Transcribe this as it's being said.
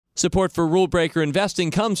Support for Rule Breaker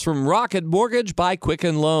Investing comes from Rocket Mortgage by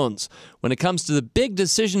Quicken Loans. When it comes to the big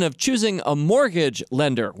decision of choosing a mortgage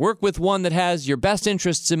lender, work with one that has your best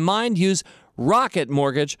interests in mind. Use Rocket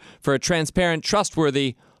Mortgage for a transparent,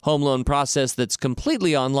 trustworthy home loan process that's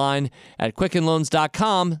completely online at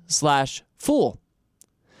quickenloans.com/fool.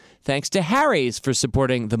 Thanks to Harry's for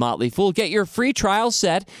supporting The Motley Fool. Get your free trial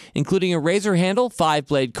set, including a razor handle,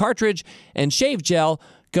 5-blade cartridge, and shave gel.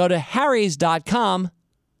 Go to harrys.com/fool.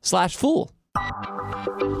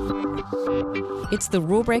 It's the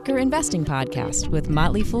Rule Breaker Investing Podcast with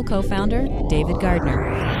Motley Fool co-founder David Gardner.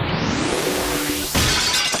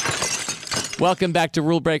 Welcome back to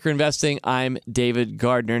Rule Breaker Investing. I'm David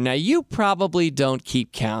Gardner. Now, you probably don't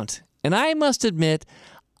keep count, and I must admit,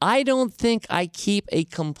 I don't think I keep a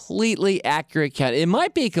completely accurate count. It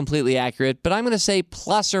might be completely accurate, but I'm going to say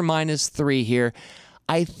plus or minus 3 here.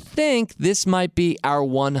 I think this might be our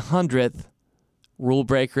 100th Rule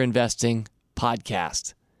Breaker Investing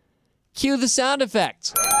podcast. Cue the sound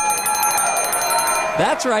effects.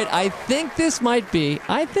 That's right. I think this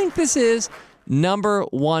is number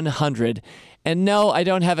 100. And no, I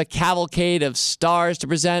don't have a cavalcade of stars to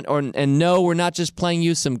present. And no, we're not just playing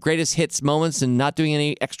you some greatest hits moments and not doing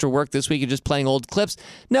any extra work this week and just playing old clips.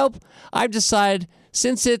 Nope. I've decided,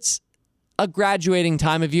 since it's a graduating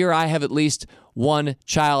time of year, I have at least one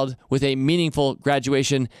child with a meaningful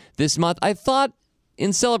graduation this month. I thought,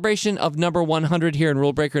 in celebration of number 100 here in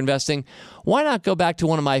Rule Breaker Investing, why not go back to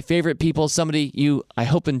one of my favorite people, somebody you, I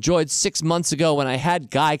hope, enjoyed 6 months ago when I had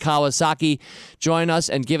Guy Kawasaki join us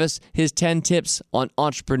and give us his 10 tips on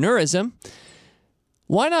entrepreneurism.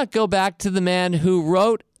 Why not go back to the man who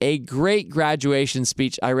wrote a great graduation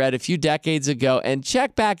speech I read a few decades ago and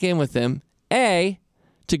check back in with him, A,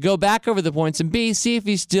 to go back over the points, and B, see if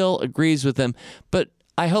he still agrees with them. But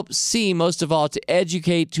I hope C, most of all, to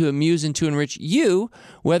educate, to amuse, and to enrich you,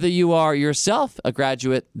 whether you are yourself a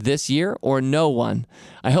graduate this year or no one.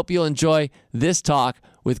 I hope you'll enjoy this talk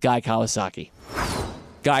with Guy Kawasaki.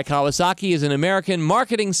 Guy Kawasaki is an American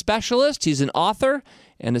marketing specialist. He's an author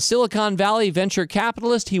and a Silicon Valley venture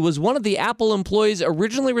capitalist. He was one of the Apple employees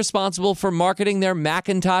originally responsible for marketing their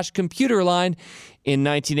Macintosh computer line. In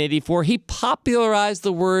 1984, he popularized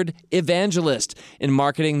the word evangelist in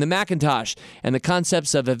marketing the Macintosh and the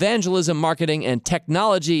concepts of evangelism, marketing, and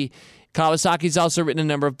technology. Kawasaki's also written a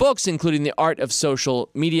number of books, including The Art of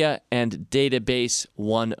Social Media and Database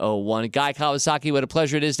 101. Guy Kawasaki, what a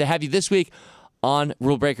pleasure it is to have you this week on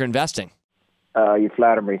Rule Breaker Investing. You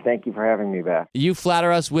flatter me. Thank you for having me back. You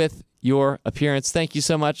flatter us with your appearance. Thank you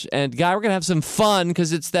so much. And Guy, we're going to have some fun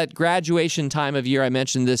because it's that graduation time of year. I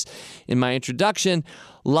mentioned this in my introduction.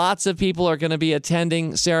 Lots of people are going to be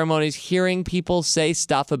attending ceremonies, hearing people say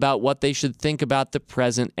stuff about what they should think about the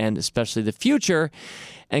present and especially the future.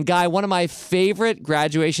 And Guy, one of my favorite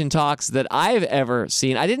graduation talks that I've ever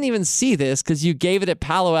seen, I didn't even see this because you gave it at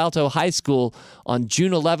Palo Alto High School on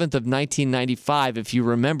June 11th of 1995, if you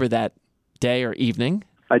remember that day or evening.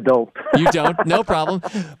 I don't. You don't? No problem.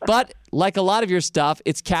 But like a lot of your stuff,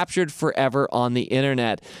 it's captured forever on the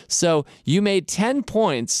internet. So you made 10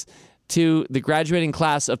 points to the graduating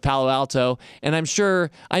class of Palo Alto, and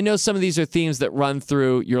I know some of these are themes that run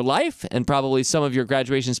through your life and probably some of your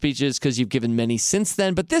graduation speeches because you've given many since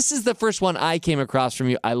then, but this is the first one I came across from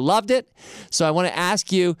you. I loved it, so I want to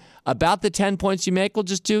ask you about the 10 points you make. We'll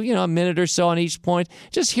just do, a minute or so on each point.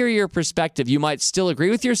 Just hear your perspective. You might still agree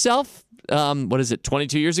with yourself,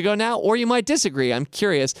 22 years ago now, or you might disagree. I'm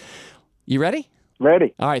curious. You ready?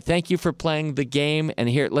 Ready. All right. Thank you for playing the game. And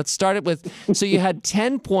here, let's start it with, so you had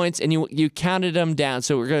 10 points and you counted them down.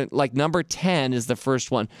 So we're going to, number 10 is the first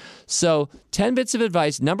one. So 10 bits of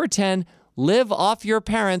advice. Number 10, live off your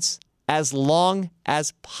parents as long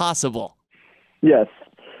as possible. Yes.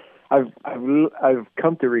 I've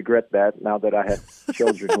come to regret that now that I have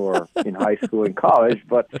children who are in high school and college.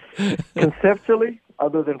 But conceptually,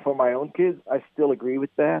 other than for my own kids, I still agree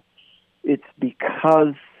with that. It's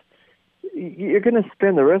because you're going to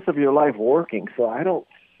spend the rest of your life working, so I don't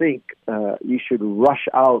think you should rush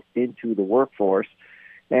out into the workforce.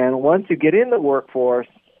 And once you get in the workforce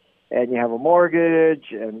and you have a mortgage,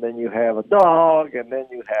 and then you have a dog, and then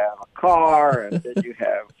you have a car, and then you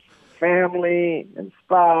have family and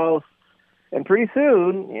spouse, and pretty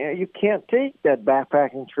soon you can't take that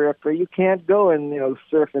backpacking trip, or you can't go and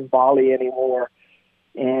surf in Bali anymore.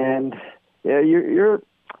 And you're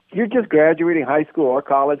just graduating high school or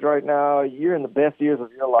college right now. You're in the best years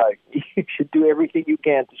of your life. You should do everything you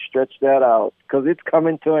can to stretch that out because it's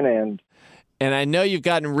coming to an end. And I know you've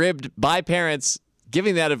gotten ribbed by parents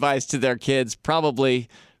giving that advice to their kids probably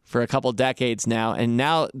for a couple decades now. And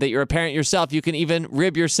now that you're a parent yourself, you can even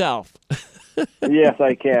rib yourself. Yes,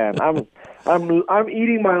 I can. I'm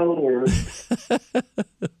eating my own words.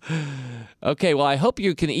 Okay, well, I hope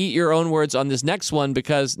you can eat your own words on this next one,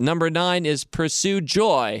 because number 9 is pursue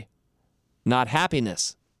joy, not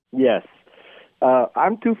happiness. Yes.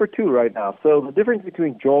 I'm 2 for 2 right now. So the difference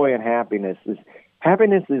between joy and happiness is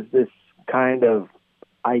this kind of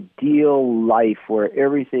ideal life where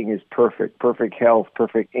everything is perfect health,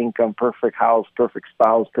 perfect income, perfect house, perfect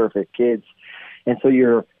spouse, perfect kids. And so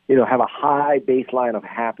have a high baseline of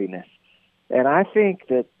happiness. And I think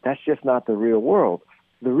that that's just not the real world.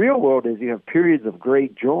 The real world is you have periods of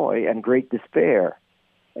great joy and great despair.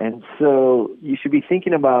 And so you should be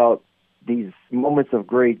thinking about these moments of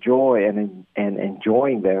great joy and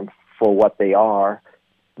enjoying them for what they are,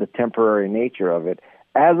 the temporary nature of it,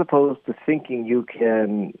 as opposed to thinking you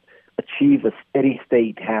can achieve a steady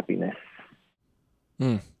state happiness.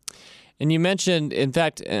 And you mentioned, in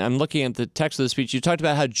fact, and I'm looking at the text of the speech, you talked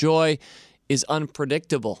about how joy is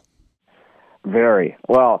unpredictable. Very.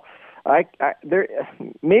 Well,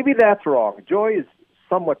 maybe that's wrong. Joy is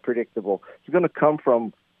somewhat predictable. It's going to come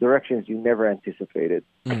from directions you never anticipated.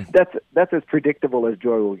 That's as predictable as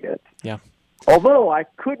joy will get. Yeah. Although I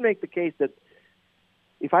could make the case that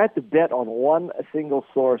if I had to bet on one single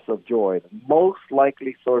source of joy, the most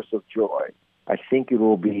likely source of joy, I think it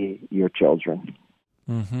will be your children.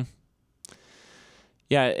 Mm-hmm.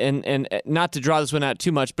 Yeah, and not to draw this one out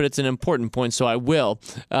too much, but it's an important point, so I will.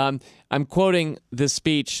 I'm quoting this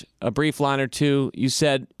speech, a brief line or two. You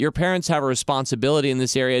said, your parents have a responsibility in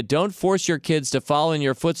this area. Don't force your kids to follow in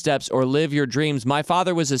your footsteps or live your dreams. My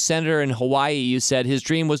father was a senator in Hawaii, you said. His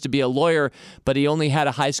dream was to be a lawyer, but he only had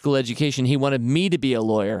a high school education. He wanted me to be a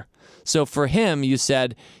lawyer. So for him, you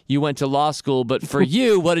said, you went to law school, but for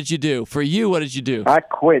you, what did you do? For you, what did you do? I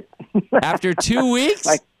quit. After 2 weeks?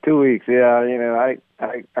 Like 2 weeks, yeah.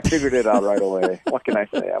 I figured it out right away. What can I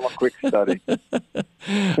say? I'm a quick study.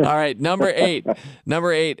 All right, number 8,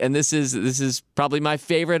 and this is probably my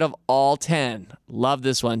favorite of all 10. Love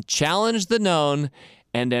this one. Challenge the known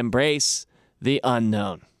and embrace the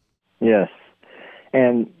unknown. Yes,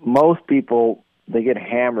 and most people, they get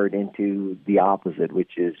hammered into the opposite,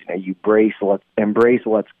 which is you embrace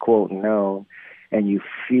what's quote known, and you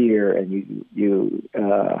fear and you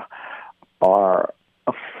are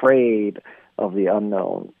afraid of the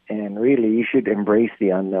unknown. And really, you should embrace the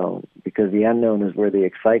unknown, because the unknown is where the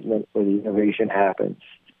excitement, where the innovation happens.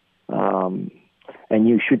 And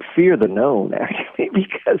you should fear the known, actually,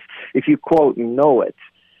 because if you, quote, know it,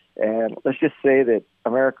 and let's just say that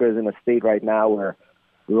America is in a state right now where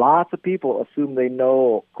lots of people assume they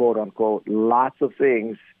know, quote unquote, lots of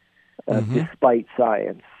things despite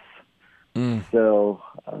science. So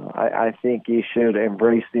I think you should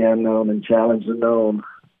embrace the unknown and challenge the known.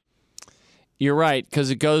 You're right,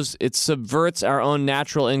 because it subverts our own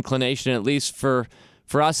natural inclination, at least for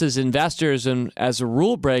us as investors and as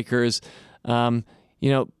rule breakers. The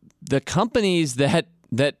companies that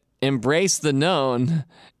embrace the known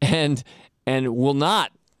and will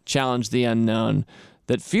not challenge the unknown,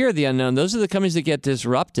 that fear the unknown, those are the companies that get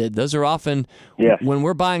disrupted. Those are often, when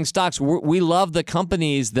we're buying stocks, we love the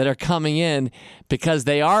companies that are coming in because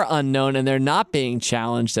they are unknown and they're not being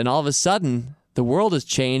challenged. And all of a sudden, the world has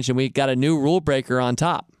changed and we've got a new rule breaker on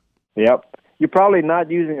top. Yep. You're probably not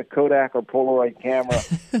using a Kodak or Polaroid camera,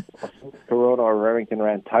 a Corona or Remington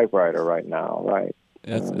Rand typewriter right now, right?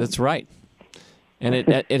 That's right. And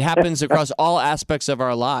it happens across all aspects of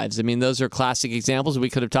our lives. I mean, those are classic examples.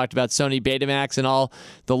 We could have talked about Sony Betamax and all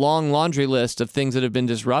the long laundry list of things that have been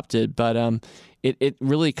disrupted. But it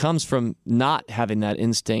really comes from not having that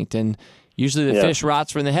instinct. And usually the fish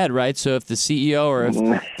rots from the head, right? So if the CEO or if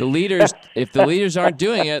the leaders aren't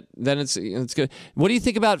doing it, then it's good. What do you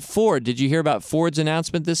think about Ford? Did you hear about Ford's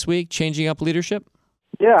announcement this week, changing up leadership?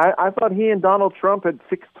 Yeah, I thought he and Donald Trump had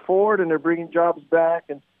fixed Ford and they're bringing jobs back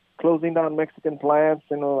and closing down Mexican plants.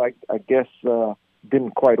 I guess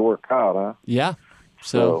didn't quite work out, huh? Yeah.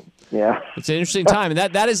 So yeah, it's an interesting time,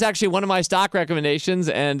 and that is actually one of my stock recommendations,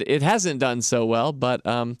 and it hasn't done so well. But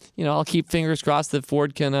I'll keep fingers crossed that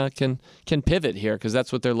Ford can pivot here, because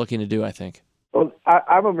that's what they're looking to do, I think. Well,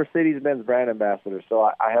 I'm a Mercedes-Benz brand ambassador, so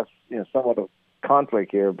I have somewhat of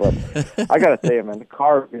conflict here. But I got to say, man, the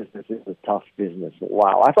car business is a tough business.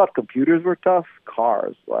 Wow, I thought computers were tough.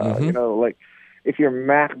 Cars, like if your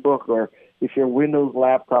MacBook or if your Windows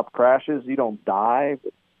laptop crashes, you don't die.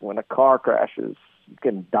 But when a car crashes, you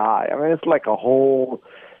can die. I mean, it's like a whole,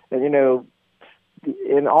 and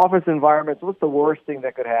in office environments, what's the worst thing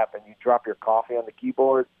that could happen? You drop your coffee on the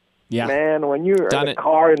keyboard. Yeah. Man, when you're in a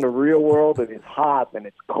car in the real world and it's hot and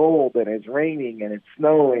it's cold and it's raining and it's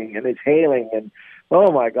snowing and it's hailing and,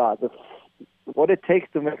 oh my God, the what it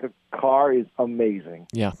takes to make a car is amazing.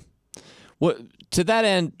 Yeah. What, to that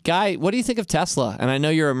end, Guy, what do you think of Tesla? And I know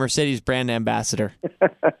you're a Mercedes brand ambassador.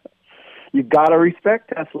 You got to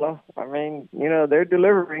respect Tesla. I mean, they're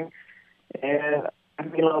delivering. And I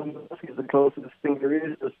mean, Elon Musk is the closest thing there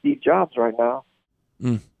is to Steve Jobs right now.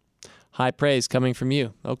 High praise coming from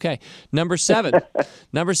you. Okay. Number 7.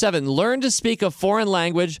 Number 7, learn to speak a foreign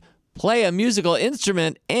language, play a musical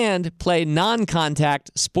instrument, and play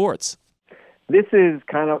non-contact sports. This is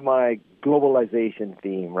kind of my globalization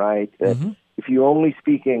theme, right? That if you only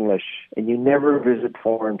speak English and you never visit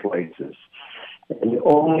foreign places, and you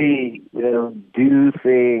only do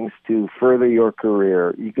things to further your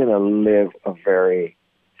career, you're going to live a very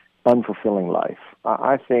unfulfilling life.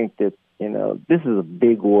 I think that this is a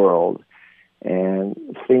big world, and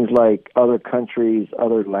things like other countries,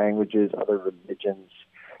 other languages, other religions,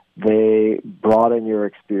 they broaden your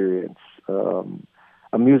experience.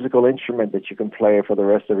 A musical instrument that you can play for the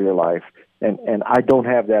rest of your life. And I don't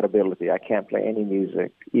have that ability. I can't play any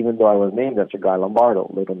music, even though I was named after Guy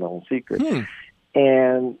Lombardo, little known secret.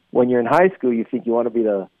 And when you're in high school, you think you want to be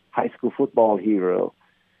the high school football hero,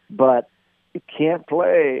 but you can't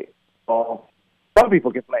play. Well, some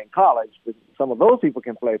people can play in college, but some of those people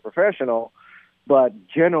can play professional. But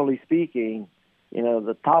generally speaking,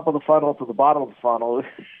 the top of the funnel to the bottom of the funnel,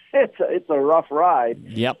 it's a rough ride.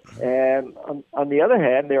 Yep. And on the other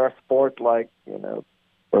hand, there are sports like,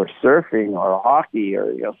 or surfing or hockey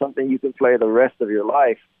or, something you can play the rest of your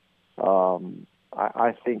life.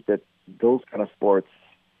 I think that those kind of sports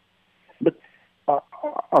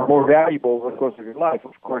are more valuable over the course of your life.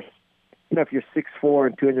 Of course, if you're 6'4"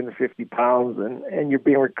 and 250 pounds and you're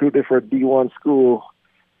being recruited for a D1 school,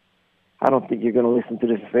 I don't think you're going to listen to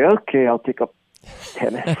this and say, okay, I'll take up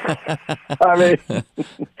tennis. I mean,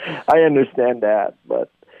 I understand that, but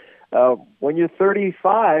when you're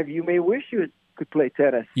 35, you may wish you could play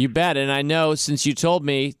tennis. You bet. And I know, since you told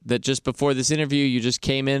me that just before this interview, you just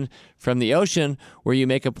came in from the ocean where you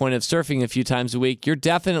make a point of surfing a few times a week.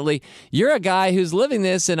 You're a guy who's living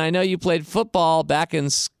this, and I know you played football back in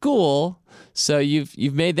school, so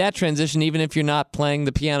you've made that transition even if you're not playing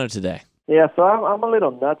the piano today. Yeah, so I'm a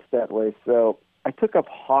little nuts that way. So I took up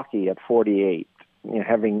hockey at 48,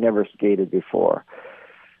 having never skated before.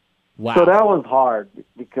 Wow. So that was hard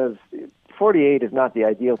because 48 is not the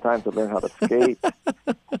ideal time to learn how to skate.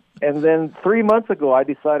 And then 3 months ago, I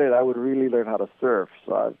decided I would really learn how to surf.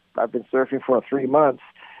 So I've been surfing for 3 months.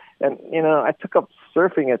 And, I took up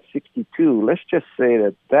surfing at 62. Let's just say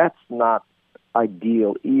that that's not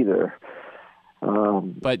ideal either.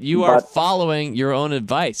 But you are following your own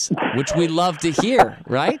advice, which we love to hear,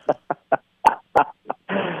 right?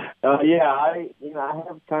 I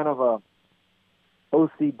have kind of a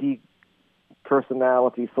OCD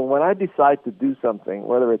personality. So when I decide to do something,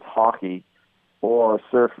 whether it's hockey or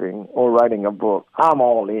surfing or writing a book, I'm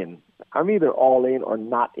all in. I'm either all in or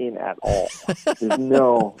not in at all.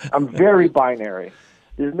 I'm very binary.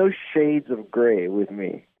 There's no shades of gray with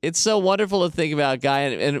me. It's so wonderful to think about, Guy,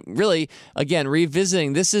 and really, again,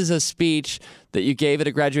 revisiting, this is a speech that you gave at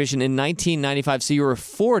a graduation in 1995, so you were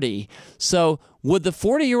 40. So would the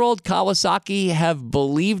 40-year-old Kawasaki have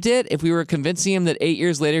believed it if we were convincing him that 8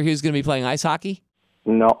 years later he was going to be playing ice hockey?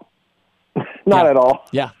 No, not at all.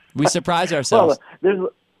 Yeah, we surprised ourselves. I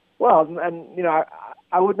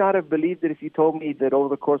would not have believed it if you told me that over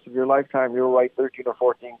the course of your lifetime you'll write 13 or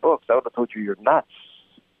 14 books. I would have told you you're nuts.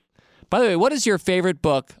 By the way, what is your favorite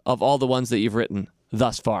book of all the ones that you've written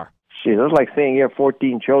thus far? Gee, that's like saying you have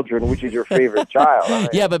 14 children. Which is your favorite child? I mean,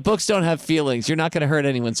 yeah, but books don't have feelings. You're not going to hurt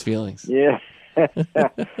anyone's feelings. Yeah.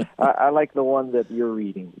 I like the one that you're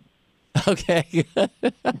reading. Okay.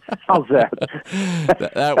 How's that?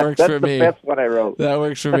 That works for me. That's the best one I wrote. That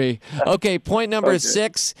works for me. Okay, point number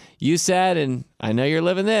 6, you said, and I know you're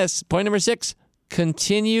living this. Point number 6,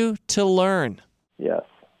 continue to learn. Yes.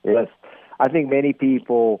 I think many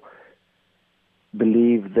people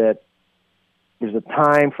believe that there's a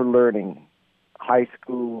time for learning, high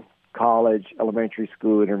school, college, elementary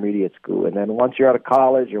school, intermediate school. And then once you're out of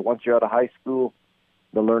college or once you're out of high school,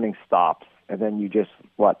 the learning stops. And then you just,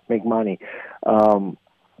 make money.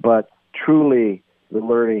 But truly, the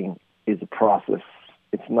learning is a process.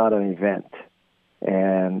 It's not an event.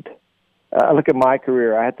 And I look at my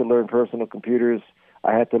career. I had to learn personal computers.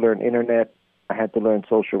 I had to learn internet. I had to learn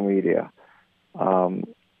social media.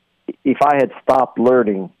 If I had stopped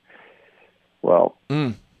learning,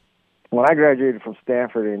 when I graduated from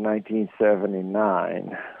Stanford in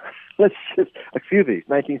 1979,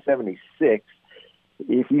 1976,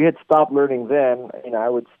 if you had stopped learning then, I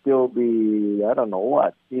would still be,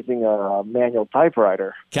 using a manual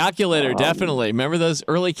typewriter. Calculator, definitely. Remember those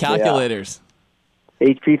early calculators?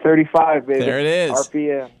 HP 35, baby. There it is.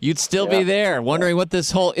 RPM. You'd still be there, wondering what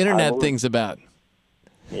this whole internet thing's about.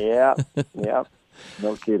 Yeah, yeah.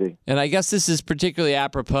 No kidding. And I guess this is particularly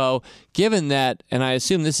apropos, given that, and I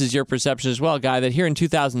assume this is your perception as well, Guy, that here in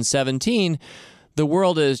 2017, the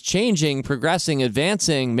world is changing, progressing,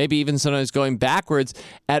 advancing, maybe even sometimes going backwards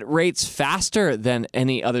at rates faster than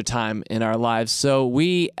any other time in our lives. So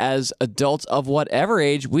we, as adults of whatever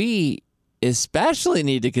age, we especially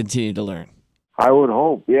need to continue to learn. I would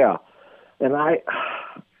hope, yeah. And I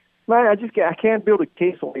can't build a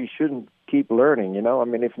case why you shouldn't keep learning, you know? I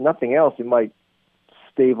mean, if nothing else, it might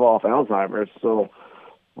stave off Alzheimer's. So,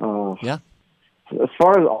 yeah. As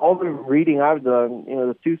far as all the reading I've done, you know,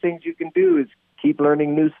 the two things you can do is keep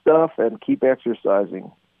learning new stuff and keep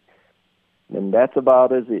exercising. And that's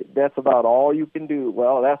about all you can do.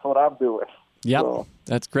 Well, that's what I'm doing. Yep. So,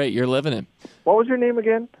 that's great. You're living it. what was your name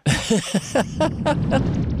again?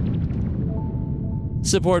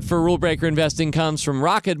 Support for Rule Breaker Investing comes from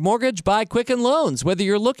Rocket Mortgage by Quicken Loans. Whether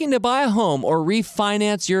you're looking to buy a home or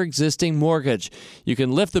refinance your existing mortgage, you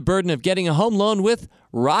can lift the burden of getting a home loan with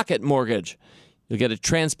Rocket Mortgage. You'll get a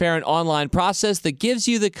transparent online process that gives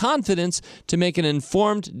you the confidence to make an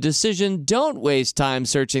informed decision. Don't waste time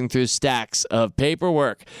searching through stacks of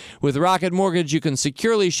paperwork. With Rocket Mortgage, you can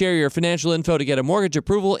securely share your financial info to get a mortgage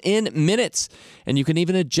approval in minutes. And you can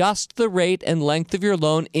even adjust the rate and length of your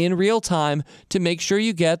loan in real time to make sure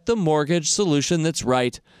you get the mortgage solution that's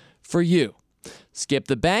right for you. Skip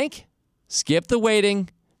the bank, skip the waiting,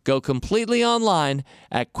 go completely online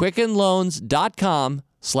at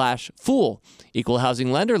quickenloans.com/fool. Equal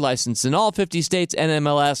housing lender, licensed in all 50 states,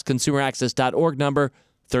 NMLS, consumeraccess.org number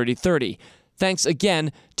 3030. Thanks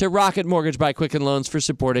again to Rocket Mortgage by Quicken Loans for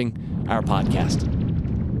supporting our podcast.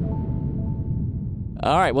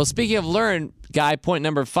 All right, well, speaking of learn, Guy, point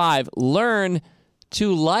number 5, learn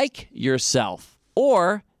to like yourself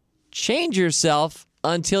or change yourself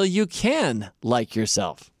until you can like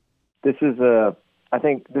yourself. I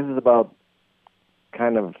think this is about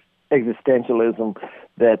kind of existentialism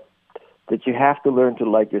that you have to learn to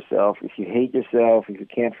like yourself. If you hate yourself, if you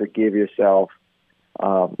can't forgive yourself,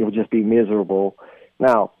 you'll just be miserable.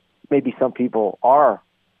 Now, maybe some people are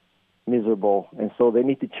miserable, and so they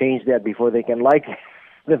need to change that before they can like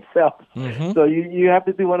themselves. Mm-hmm. So you have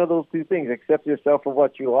to do one of those two things: accept yourself for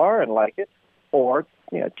what you are and like it, or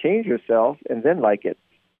change yourself and then like it.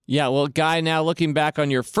 Yeah, well, Guy, now looking back on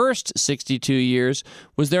your first 62 years,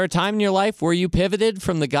 was there a time in your life where you pivoted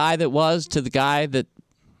from the guy that was to the guy that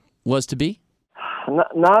was to be?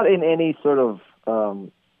 Not in any sort of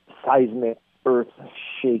seismic,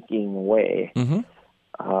 earth-shaking way. Mm-hmm.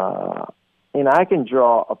 I can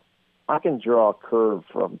draw a curve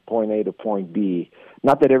from point A to point B.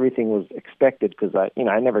 Not that everything was expected, because I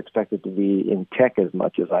never expected to be in tech as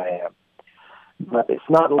much as I am. But it's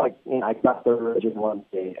not like I got the urge in one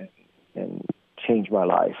day and changed my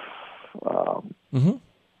life. Mm-hmm.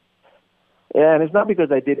 And it's not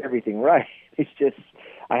because I did everything right. It's just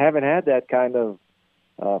I haven't had that kind of,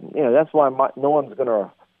 that's why no one's going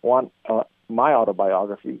to want my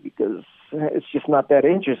autobiography, because it's just not that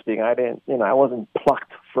interesting. I wasn't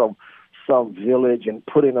plucked from some village and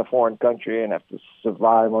put in a foreign country and have to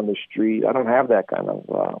survive on the street. I don't have that kind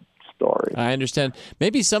of story. I understand.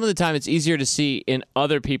 Maybe some of the time it's easier to see in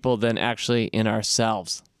other people than actually in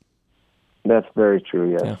ourselves. That's very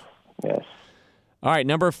true, yes. Yeah. Yes. All right,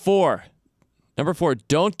 number 4.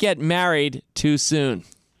 Don't get married too soon.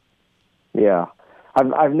 Yeah.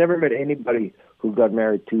 I've never met anybody who got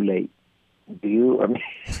married too late. Do you? I mean,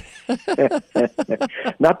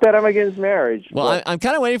 not that I'm against marriage. Well, I'm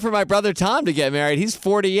kind of waiting for my brother Tom to get married. He's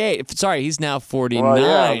 48. Sorry, he's now 49. Well,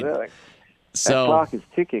 yeah, so that clock is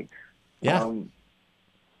ticking. Yeah.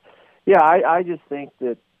 I just think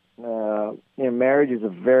that marriage is a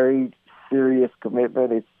very serious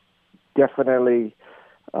commitment. It's definitely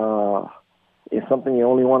it's something you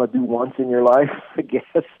only want to do once in your life, I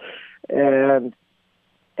guess, and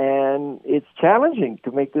it's challenging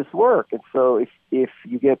to make this work. And so if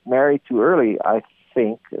you get married too early, I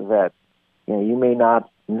think that you may not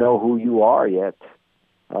know who you are yet.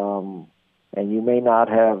 And you may not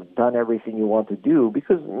have done everything you want to do,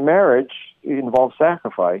 because marriage involves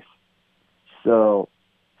sacrifice. So,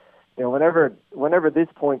 whenever this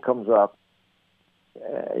point comes up,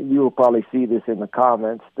 you will probably see this in the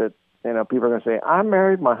comments that, people are going to say, I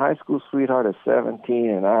married my high school sweetheart at 17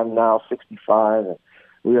 and I'm now 65 and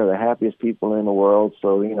we are the happiest people in the world.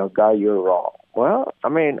 So, Guy, you're wrong. Well, I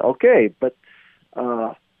mean, okay, but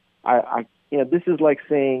this is like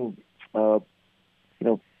saying,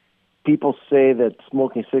 people say that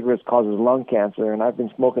smoking cigarettes causes lung cancer, and I've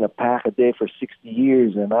been smoking a pack a day for 60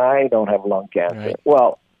 years, and I don't have lung cancer. Right.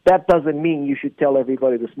 Well, that doesn't mean you should tell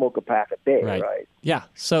everybody to smoke a pack a day, right? Yeah.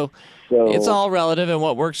 So it's all relative, and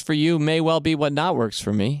what works for you may well be what not works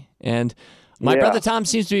for me. And my brother Tom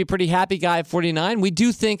seems to be a pretty happy guy at 49. We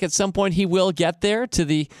do think at some point he will get there to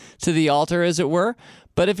the altar, as it were.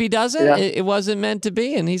 But if he doesn't, it wasn't meant to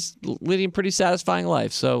be, and he's leading a pretty satisfying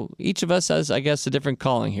life. So each of us has, I guess, a different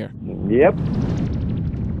calling here. Yep.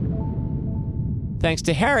 Thanks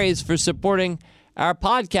to Harry's for supporting our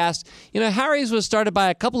podcast. You know, Harry's was started by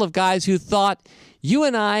a couple of guys who thought you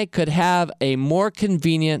and I could have a more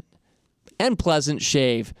convenient and pleasant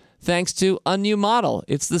shave thanks to a new model.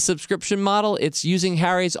 It's the subscription model. It's using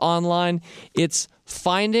Harry's online. It's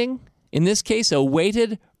finding, in this case, a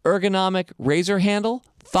weighted ergonomic razor handle,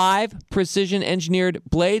 5 precision-engineered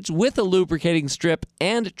blades with a lubricating strip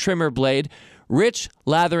and trimmer blade, rich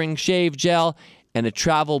lathering shave gel, and a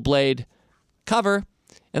travel blade cover.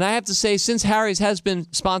 And I have to say, since Harry's has been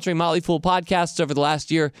sponsoring Motley Fool podcasts over the last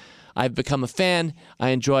year, I've become a fan. I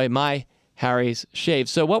enjoy my Harry's shave.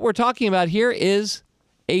 So what we're talking about here is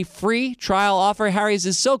a free trial offer. Harry's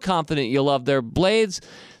is so confident you'll love their blades.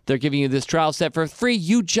 They're giving you this trial set for free.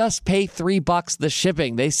 You just pay $3 the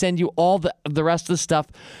shipping. They send you all the rest of the stuff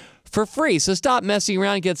for free. So stop messing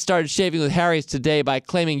around and get started shaving with Harry's today by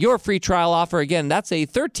claiming your free trial offer. Again, that's a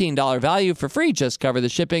 $13 value for free. Just cover the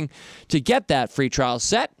shipping. To get that free trial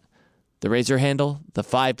set, the razor handle, the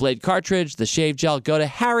 5-blade cartridge, the shave gel, go to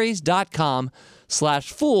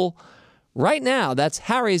harrys.com/fool right now. That's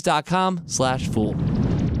harrys.com/fool.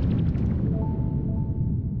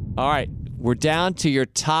 All right. We're down to your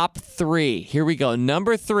top 3. Here we go.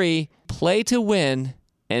 Number 3, play to win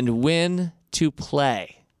and win to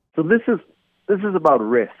play. So this is about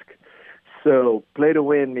risk. So play to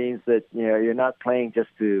win means that you're not playing just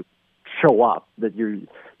to show up, that you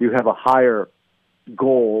have a higher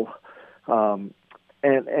goal, and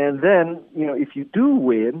then if you do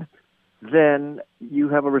win, then you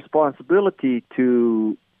have a responsibility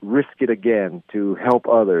to risk it again, to help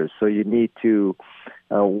others. So you need to,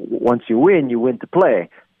 once you win to play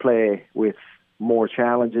with more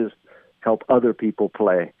challenges, help other people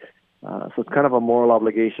play. So it's kind of a moral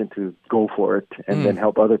obligation to go for it and then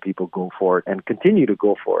help other people go for it and continue to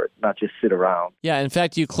go for it, not just sit around. Yeah, in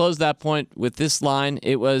fact, you closed that point with this line.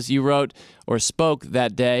 It was, you wrote or spoke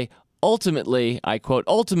that day, ultimately, I quote,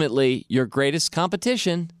 ultimately, your greatest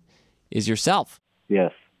competition is yourself.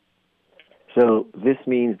 Yes. So this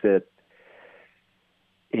means that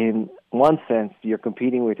in one sense, you're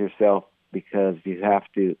competing with yourself because you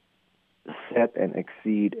have to set and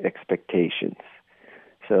exceed expectations.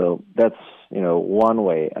 So that's, one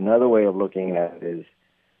way. Another way of looking at it is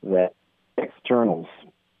that externals,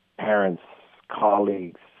 parents,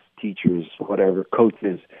 colleagues, teachers, whatever,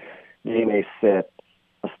 coaches, they may set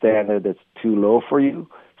a standard that's too low for you,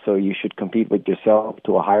 so you should compete with yourself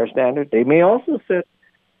to a higher standard. They may also set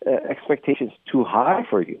expectations too high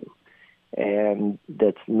for you, and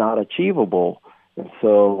that's not achievable. And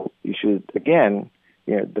so you should, again,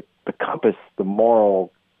 the compass, the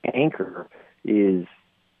moral anchor is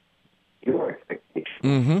your expectations.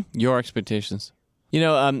 Mm-hmm. Your expectations.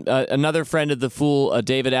 Another friend of the Fool,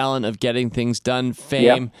 David Allen of Getting Things Done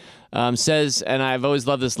fame, says, and I've always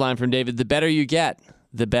loved this line from David, the better you get,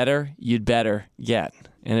 the better you'd better get.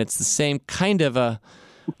 And it's the same kind of a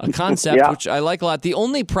concept, which I like a lot. The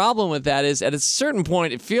only problem with that is at a certain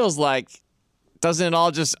point, it feels like, doesn't it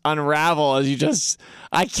all just unravel as you just,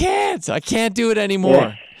 I can't do it anymore.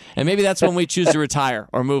 Yeah. And maybe that's when we choose to retire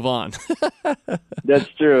or move on. That's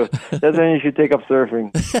true. That's when you should take up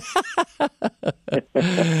surfing.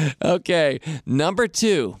 Okay. Number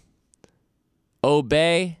 2,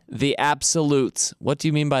 obey the absolutes. What do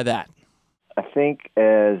you mean by that? I think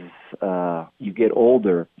as you get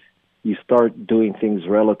older, you start doing things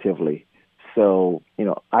relatively. So,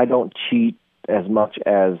 I don't cheat as much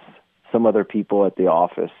as some other people at the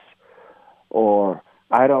office, or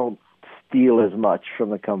I don't steal as much from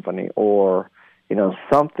the company, or,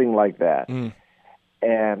 something like that.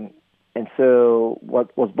 And so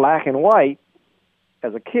what was black and white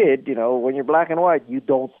as a kid, when you're black and white, you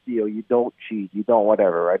don't steal, you don't cheat, you don't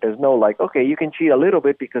whatever, right? There's no okay, you can cheat a little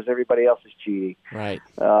bit because everybody else is cheating. Right.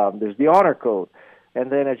 There's the honor code.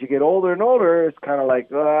 And then as you get older and older, it's kind of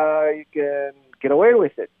you can get away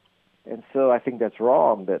with it. And so I think that's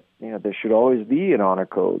wrong, that, there should always be an honor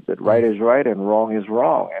code, that right is right and wrong is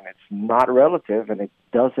wrong. And it's not relative and it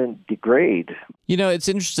doesn't degrade. It's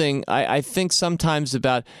interesting. I think sometimes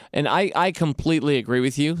about, and I completely agree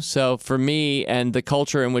with you. So for me and the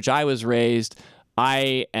culture in which I was raised,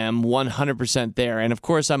 I am 100% there. And of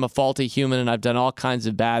course, I'm a faulty human and I've done all kinds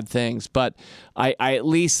of bad things, but I at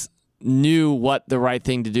least knew what the right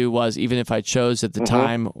thing to do was, even if I chose at the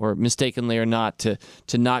time, or mistakenly or not, to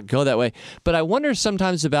not go that way. But I wonder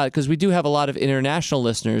sometimes about it, because we do have a lot of international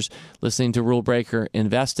listeners listening to Rule Breaker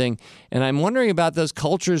Investing, and I'm wondering about those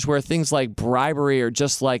cultures where things like bribery are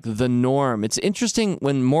just like the norm. It's interesting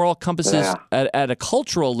when moral compasses at a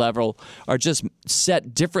cultural level are just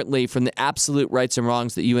set differently from the absolute rights and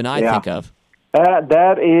wrongs that you and I think of.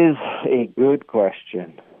 That is a good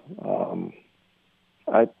question.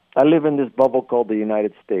 I live in this bubble called the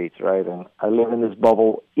United States, right? And I live in this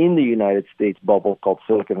bubble in the United States bubble called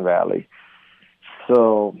Silicon Valley.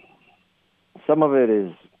 So some of it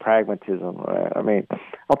is pragmatism, right? I mean,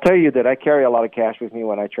 I'll tell you that I carry a lot of cash with me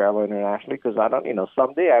when I travel internationally because I don't,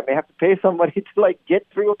 someday I may have to pay somebody to get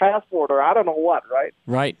through a passport or I don't know what, right?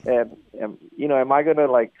 Right. And am I going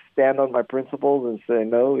to stand on my principles and say,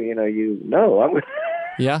 no, I'm going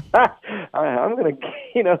yeah. I'm going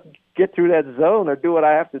to, get through that zone or do what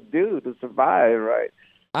I have to do to survive, right?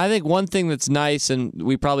 I think one thing that's nice, and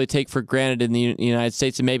we probably take for granted in the United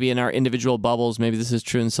States, and maybe in our individual bubbles, maybe this is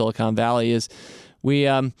true in Silicon Valley, is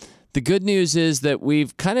the good news is that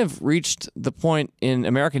we've kind of reached the point in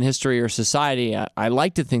American history or society. I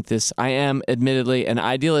like to think this. I am admittedly an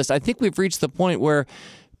idealist. I think we've reached the point where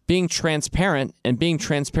being transparent and being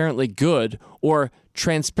transparently good or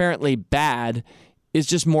transparently bad is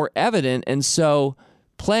just more evident, and so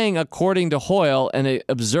playing according to Hoyle and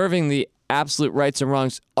observing the absolute rights and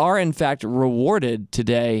wrongs are, in fact, rewarded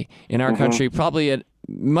today in our country, probably at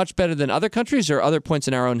much better than other countries or other points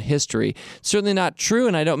in our own history. Certainly not true,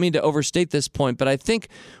 and I don't mean to overstate this point, but I think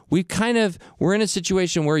we're in a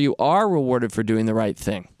situation where you are rewarded for doing the right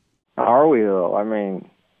thing. Are we, though? I mean,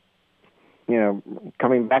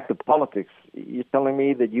 coming back to politics, you're telling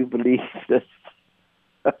me that you believe that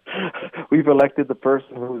we've elected the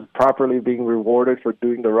person who's properly being rewarded for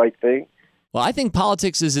doing the right thing? Well, I think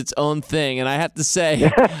politics is its own thing, and I have to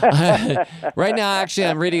say, right now, actually,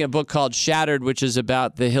 I'm reading a book called Shattered, which is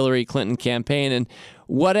about the Hillary Clinton campaign, and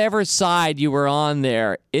whatever side you were on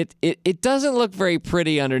there, it doesn't look very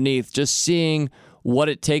pretty underneath, just seeing what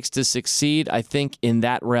it takes to succeed, I think, in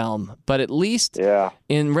that realm. But at least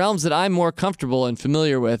in realms that I'm more comfortable and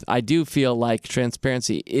familiar with, I do feel like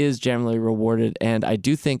transparency is generally rewarded, and I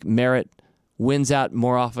do think merit wins out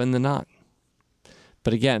more often than not.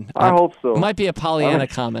 But again, I hope so. It might be a Pollyanna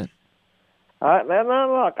comment. Look,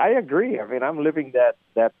 I agree. I mean, I'm living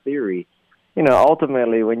that theory.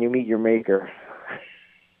 Ultimately, when you meet your maker,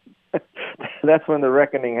 that's when the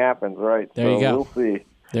reckoning happens, right? There you go. We'll see.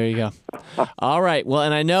 There you go. All right. Well,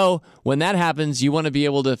 and I know when that happens, you want to be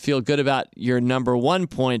able to feel good about your number one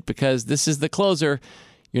point, because this is the closer.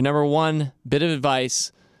 Your number one bit of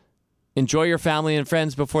advice: enjoy your family and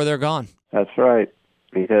friends before they're gone. That's right.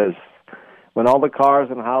 Because when all the cars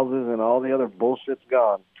and houses and all the other bullshit's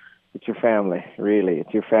gone, it's your family, really.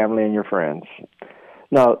 It's your family and your friends.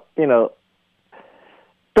 Now,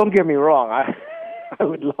 don't get me wrong. I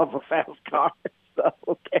would love a fast car. So,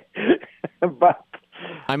 okay. But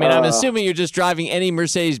I mean, I'm assuming you're just driving any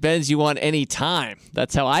Mercedes-Benz you want any time.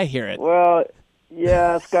 That's how I hear it. Well,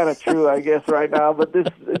 yeah, it's kind of true, I guess, right now. But this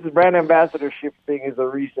brand ambassadorship thing is a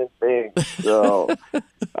recent thing. So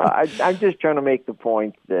I'm just trying to make the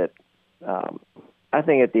point that I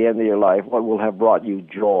think at the end of your life, what will have brought you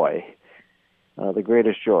joy, the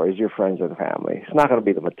greatest joy, is your friends and family. It's not going to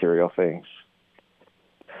be the material things.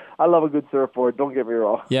 I love a good surfboard. Don't get me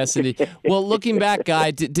wrong. Yes, indeed. Well, looking back,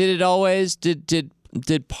 Guy, did it always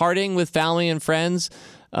did parting with family and friends?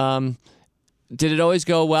 Did it always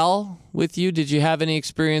go well with you? Did you have any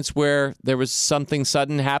experience where there was something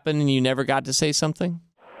sudden happen and you never got to say something?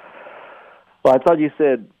 Well, I thought you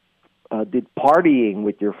said, did partying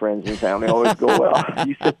with your friends and family always go well?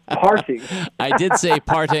 You said parting. I did say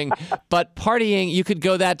parting, but partying, you could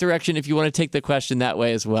go that direction if you want to take the question that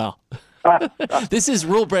way as well. This is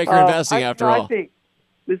Rule Breaker Investing, after all. I think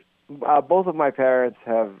both of my parents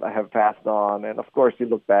have passed on, and of course you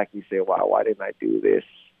look back and you say, wow, why didn't I do this?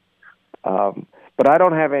 But I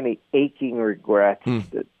don't have any aching regrets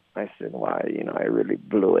that I said, why, I really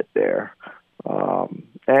blew it there. And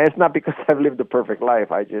it's not because I've lived a perfect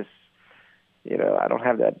life. I just, I don't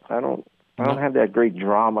have that. I don't have that great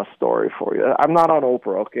drama story for you. I'm not on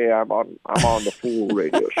Oprah, okay? I'm on the Fool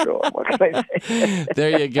radio show. What can I say?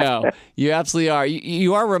 There you go. You absolutely are.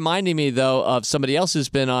 You are reminding me, though, of somebody else who's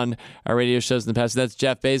been on our radio shows in the past. That's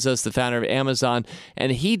Jeff Bezos, the founder of Amazon.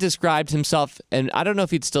 And he described himself, and I don't know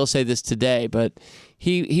if he'd still say this today, but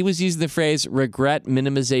he was using the phrase regret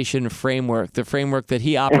minimization framework, the framework that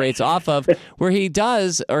he operates off of, where he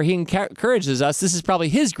encourages us. This is probably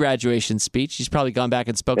his graduation speech. He's probably gone back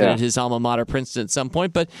and spoken at his alma mater, Princeton, at some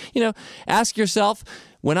point. But, ask yourself,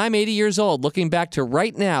 when I'm 80 years old, looking back to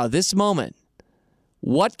right now, this moment,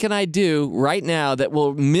 what can I do right now that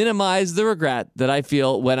will minimize the regret that I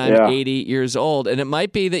feel when I'm 80 years old? And it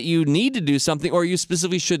might be that you need to do something, or you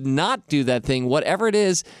specifically should not do that thing. Whatever it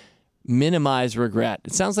is, minimize regret.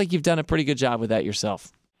 It sounds like you've done a pretty good job with that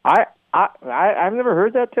yourself. I've never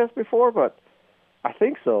heard that test before, but I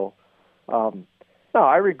think so. No,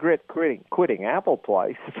 I regret quitting Apple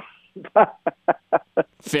twice.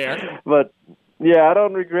 Fair. But yeah, I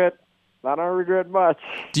don't regret much.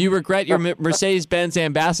 Do you regret your Mercedes-Benz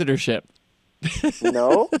ambassadorship?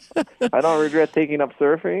 No, I don't regret taking up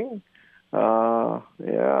surfing.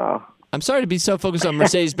 Yeah. I'm sorry to be so focused on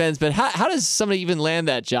Mercedes-Benz, but how does somebody even land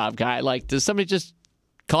that job, Guy? Like, does somebody just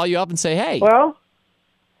call you up and say, hey? Well,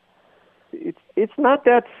 it's not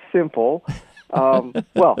that simple.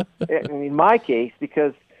 Well, in my case,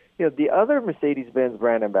 because the other Mercedes-Benz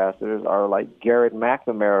brand ambassadors are like Garrett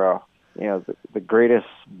McNamara, the greatest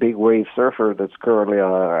big wave surfer that's currently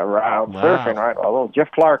around surfing, right? Although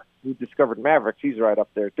Jeff Clark, who discovered Mavericks, he's right up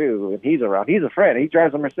there too, and he's around. He's a friend. He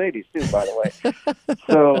drives a Mercedes too, by the way.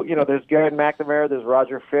 So there's Garrett McNamara, there's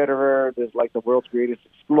Roger Federer, there's like the world's greatest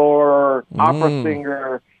explorer, opera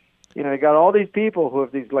singer. You got all these people who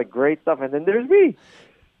have these like great stuff, and then there's me.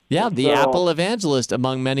 Yeah, the Apple evangelist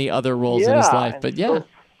among many other roles in his life. But so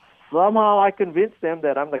somehow I convinced them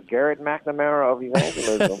that I'm the Garrett McNamara of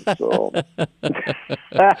evangelism. So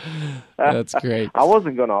that's great. I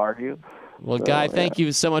wasn't going to argue. Well, Guy, thank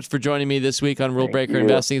you so much for joining me this week on Rule Breaker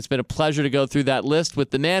Investing. It's been a pleasure to go through that list with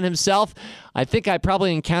the man himself. I think I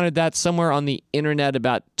probably encountered that somewhere on the internet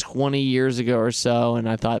about 20 years ago or so, and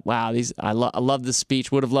I thought, wow, I love this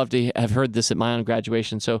speech. Would have loved to have heard this at my own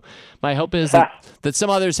graduation. So my hope is that some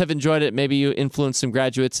others have enjoyed it. Maybe you influence some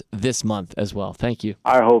graduates this month as well. Thank you.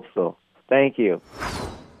 I hope so. Thank you.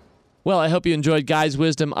 Well, I hope you enjoyed Guy's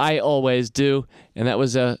wisdom. I always do. And that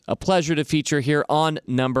was a pleasure to feature here on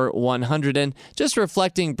number 100. And just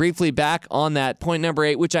reflecting briefly back on that point number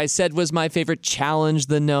 8, which I said was my favorite, challenge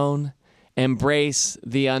the known, embrace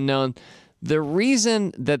the unknown. The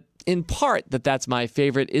reason that, in part, that's my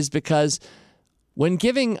favorite is because when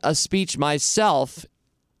giving a speech myself,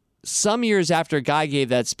 some years after Guy gave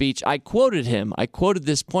that speech, I quoted him. I quoted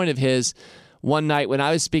this point of his one night when I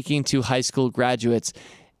was speaking to high school graduates.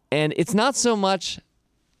 And it's not so much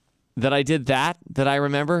that I did that I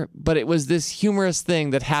remember, but it was this humorous thing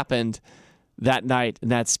that happened that night in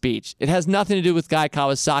that speech. It has nothing to do with Guy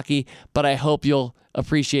Kawasaki, but I hope you'll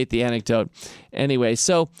appreciate the anecdote. Anyway,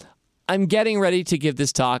 so I'm getting ready to give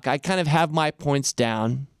this talk. I kind of have my points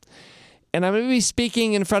down, and I'm going to be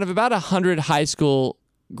speaking in front of about 100 high school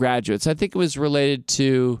graduates. I think it was related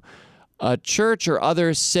to a church or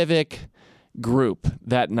other civic group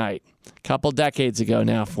that night. Couple decades ago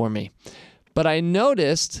now for me. But I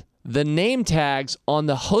noticed the name tags on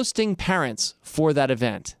the hosting parents for that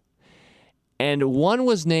event. And one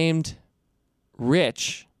was named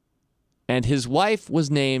Rich, and his wife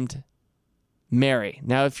was named Mary.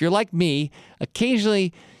 Now, if you're like me,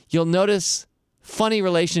 occasionally you'll notice funny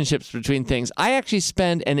relationships between things. I actually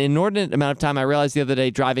spend an inordinate amount of time, I realized the other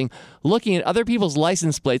day, driving, looking at other people's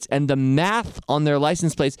license plates and the math on their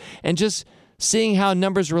license plates, and just seeing how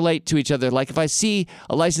numbers relate to each other. Like if I see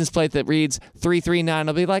a license plate that reads 339,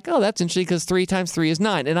 I'll be like, oh, that's interesting because 3 times 3 is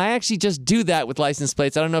 9. And I actually just do that with license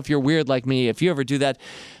plates. I don't know if you're weird like me, if you ever do that.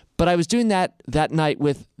 But I was doing that night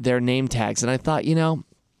with their name tags. And I thought,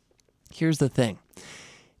 here's the thing.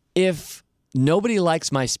 If nobody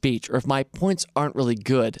likes my speech, or if my points aren't really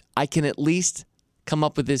good, I can at least come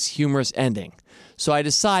up with this humorous ending. So I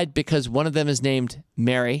decide, because one of them is named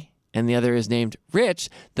Mary and the other is named Rich,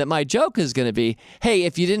 that my joke is going to be, hey,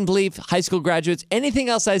 if you didn't believe high school graduates, anything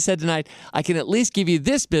else I said tonight, I can at least give you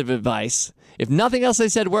this bit of advice. If nothing else I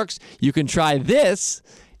said works, you can try this.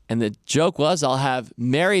 And the joke was, I'll have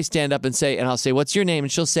Mary stand up and say, and I'll say, what's your name?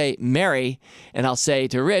 And she'll say, Mary. And I'll say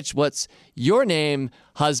to Rich, what's your name,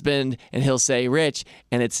 husband? And he'll say, Rich.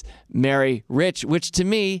 And it's Mary Rich, which to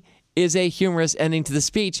me is a humorous ending to the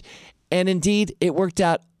speech. And indeed, it worked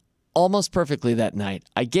out almost perfectly that night.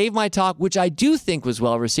 I gave my talk, which I do think was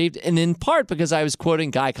well received, and in part because I was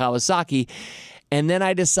quoting Guy Kawasaki. And then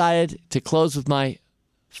I decided to close with my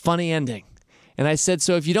funny ending. And I said,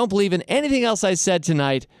 so if you don't believe in anything else I said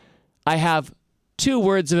tonight, I have 2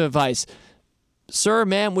 words of advice. Sir,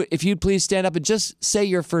 ma'am, if you'd please stand up and just say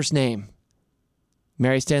your first name.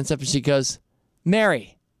 Mary stands up and she goes,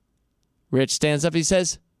 Mary. Rich stands up and he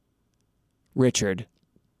says, Richard.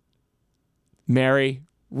 Mary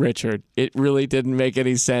Richard. It really didn't make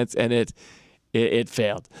any sense, and it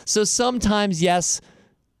failed. So sometimes, yes,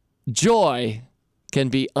 joy can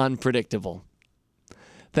be unpredictable.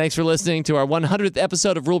 Thanks for listening to our 100th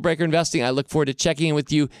episode of Rule Breaker Investing. I look forward to checking in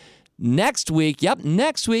with you next week. Yep,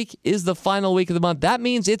 next week is the final week of the month. That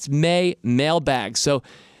means it's May mailbag. So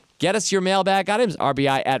get us your mailbag items.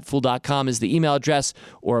 RBI@fool.com is the email address.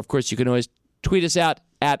 Or, of course, you can always tweet us out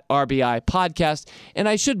at RBI Podcast. And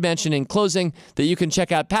I should mention in closing that you can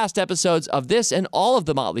check out past episodes of this and all of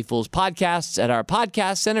the Motley Fool's podcasts at our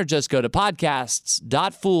podcast center. Just go to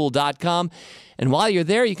podcasts.fool.com. And while you're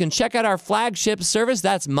there, you can check out our flagship service.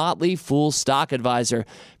 That's Motley Fool Stock Advisor.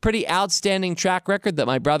 Pretty outstanding track record that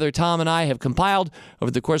my brother Tom and I have compiled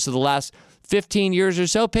over the course of the last 15 years or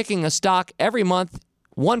so, picking a stock every month,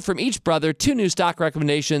 one from each brother, 2 new stock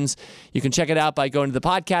recommendations. You can check it out by going to the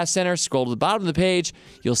podcast center, scroll to the bottom of the page.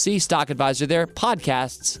 You'll see Stock Advisor there,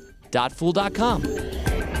 podcasts.fool.com.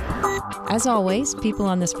 As always, people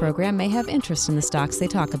on this program may have interest in the stocks they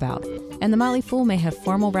talk about, and the Motley Fool may have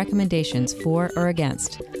formal recommendations for or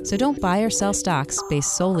against. So don't buy or sell stocks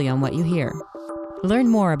based solely on what you hear. Learn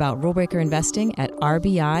more about rule breaker investing at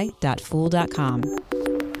rbi.fool.com.